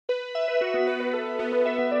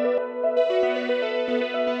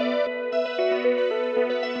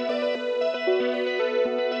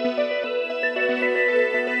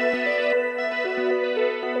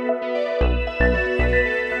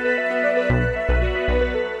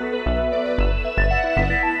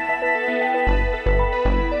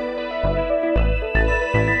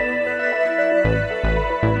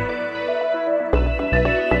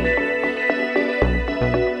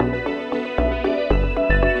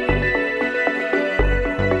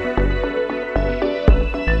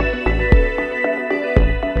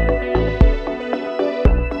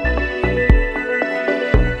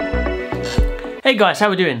Hey guys, how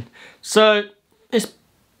we doing? So, it's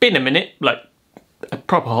been a minute, like a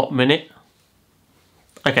proper hot minute.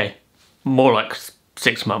 Okay, more like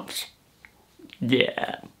 6 months.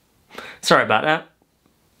 Yeah. Sorry about that.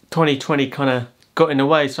 2020 kind of got in the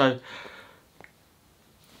way, so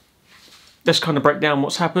let's kind of break down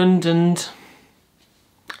what's happened, and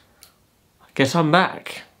I guess I'm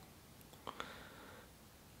back.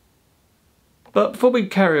 But before we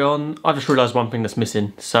carry on, I just realised one thing that's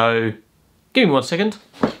missing, so give me 1 second.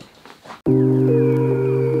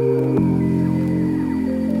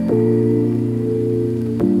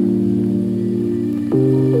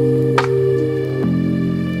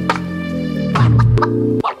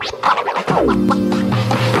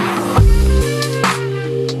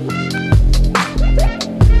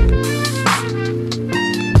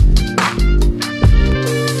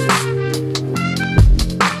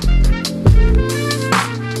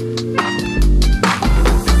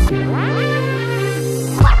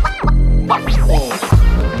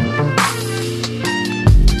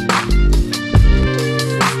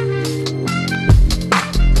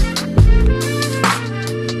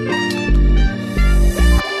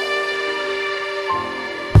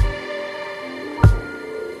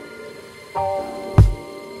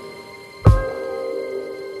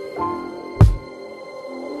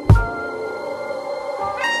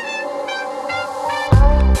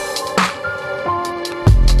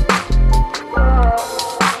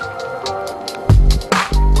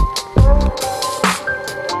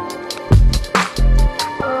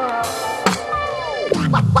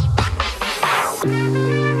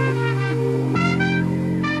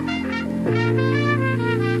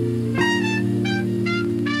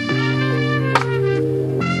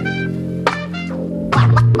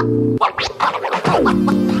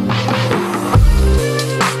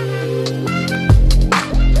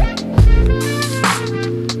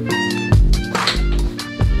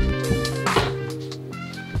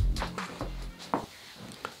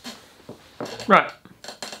 Right,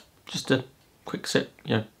 just a quick sip,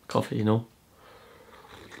 you know, coffee and all.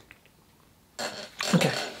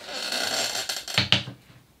 Okay.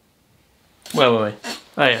 Where were we?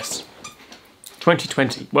 Ah yes,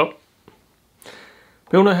 2020. Well,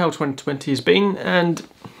 we all know how 2020 has been, and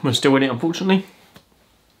we're still in it, unfortunately.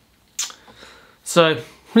 So,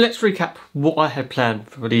 let's recap what I had planned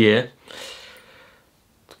for the year.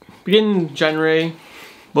 Beginning January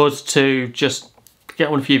was to just get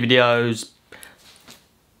on a few videos,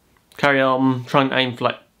 carry on, try and aim for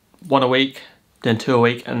like 1 a week, then 2 a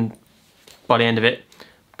week, and by the end of it,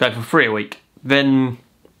 go for 3 a week. Then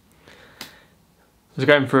I was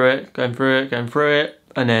going through it,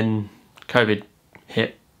 and then COVID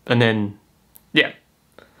hit, and then, yeah.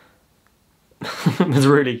 It was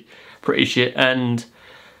really pretty shit, and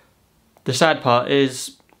the sad part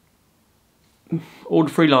is all the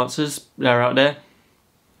freelancers that are out there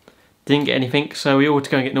didn't get anything, so we all had to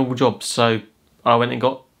go and get normal jobs. So I went and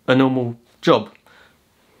got a normal job,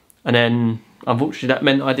 and then unfortunately that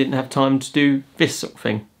meant I didn't have time to do this sort of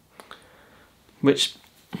thing, which,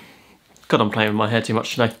 God, I'm playing with my hair too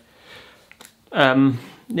much today.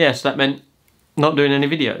 Yeah, so that meant not doing any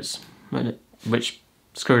videos, which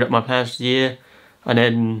screwed up my plans for the year. And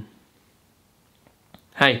then,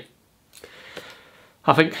 hey,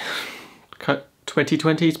 I think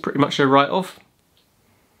 2020 is pretty much a write-off,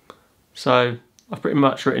 so I've pretty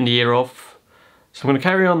much written the year off. So I'm going to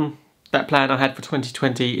carry on that plan I had for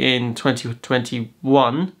 2020 in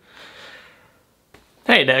 2021.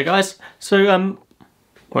 Hey there guys, so well,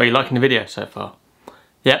 are you liking the video so far?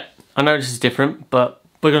 Yeah, I know this is different, but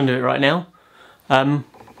we're going to do it right now.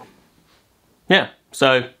 Yeah,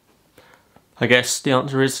 so I guess the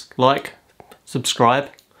answer is like, subscribe,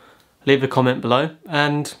 leave a comment below,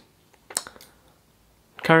 and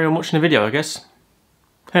carry on watching the video, I guess.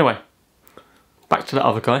 Anyway, back to that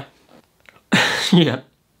other guy. Yeah,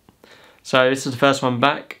 so this is the first one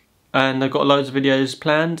back, and I've got loads of videos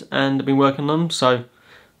planned and I've been working on them, so I'm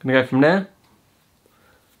going to go from there.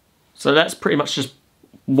 So that's pretty much just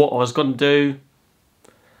what I was going to do.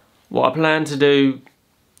 What I plan to do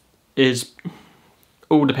is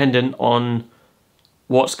all dependent on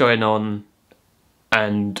what's going on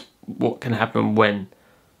and what can happen when.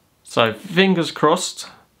 So fingers crossed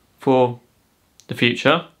for the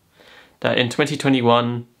future that in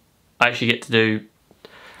 2021 I actually get to do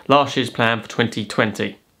last year's plan for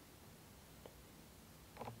 2020.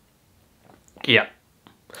 Yeah.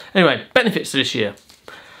 Anyway, benefits to this year.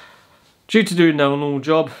 Due to doing no normal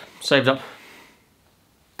job, saved up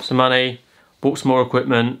some money, bought some more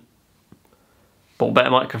equipment, bought better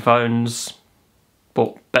microphones,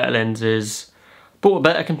 bought better lenses, bought a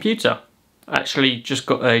better computer. Actually just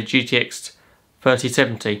got a GTX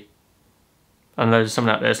 3070. I know there's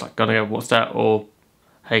someone out there that's like gonna go, what's that? Or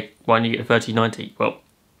hey, why don't you get a 3090? Well,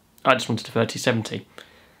 I just wanted a 3070,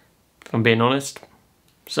 if I'm being honest.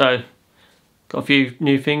 So, got a few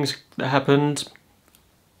new things that happened,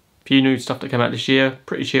 a few new stuff that came out this year,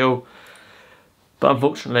 pretty chill. But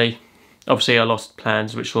unfortunately, obviously I lost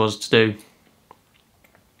plans, which was to do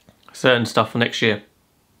certain stuff for next year.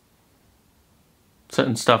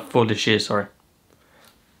 Certain stuff for this year, sorry.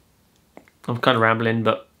 I'm kind of rambling,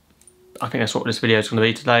 but I think that's what this video is going to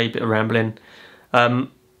be today, a bit of rambling.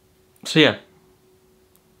 So yeah,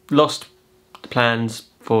 lost the plans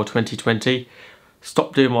for 2020.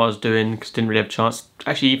 Stopped doing what I was doing because didn't really have a chance.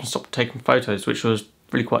 Actually even stopped taking photos, which was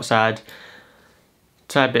really quite sad.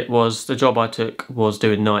 Sad bit was the job I took was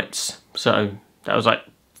doing nights. So that was like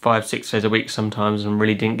 5-6 days a week sometimes and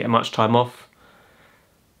really didn't get much time off.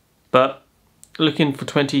 But looking for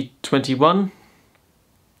 2021,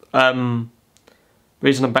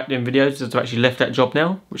 reason I'm back doing videos is I've actually left that job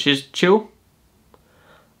now, which is chill.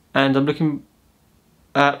 And I'm looking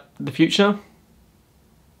at the future.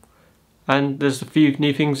 And there's a few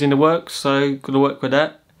new things in the works, so got to work with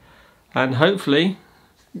that. And hopefully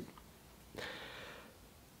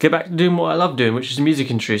get back to doing what I love doing, which is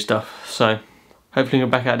music industry stuff. So hopefully I'm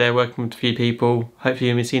back out there working with a few people. Hopefully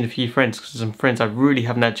I'm seeing a few friends, because there's some friends I really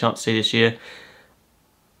haven't had a chance to see this year.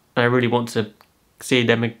 And I really want to see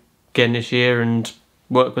them again this year and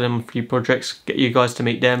work with them on a few projects, get you guys to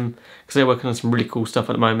meet them, because they're working on some really cool stuff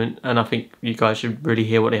at the moment, and I think you guys should really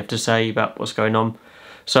hear what they have to say about what's going on.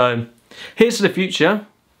 So here's to the future,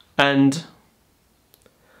 and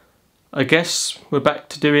I guess we're back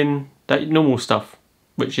to doing that normal stuff,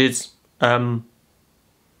 which is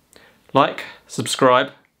like,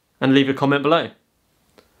 subscribe, and leave a comment below.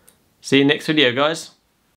 See you next video, guys.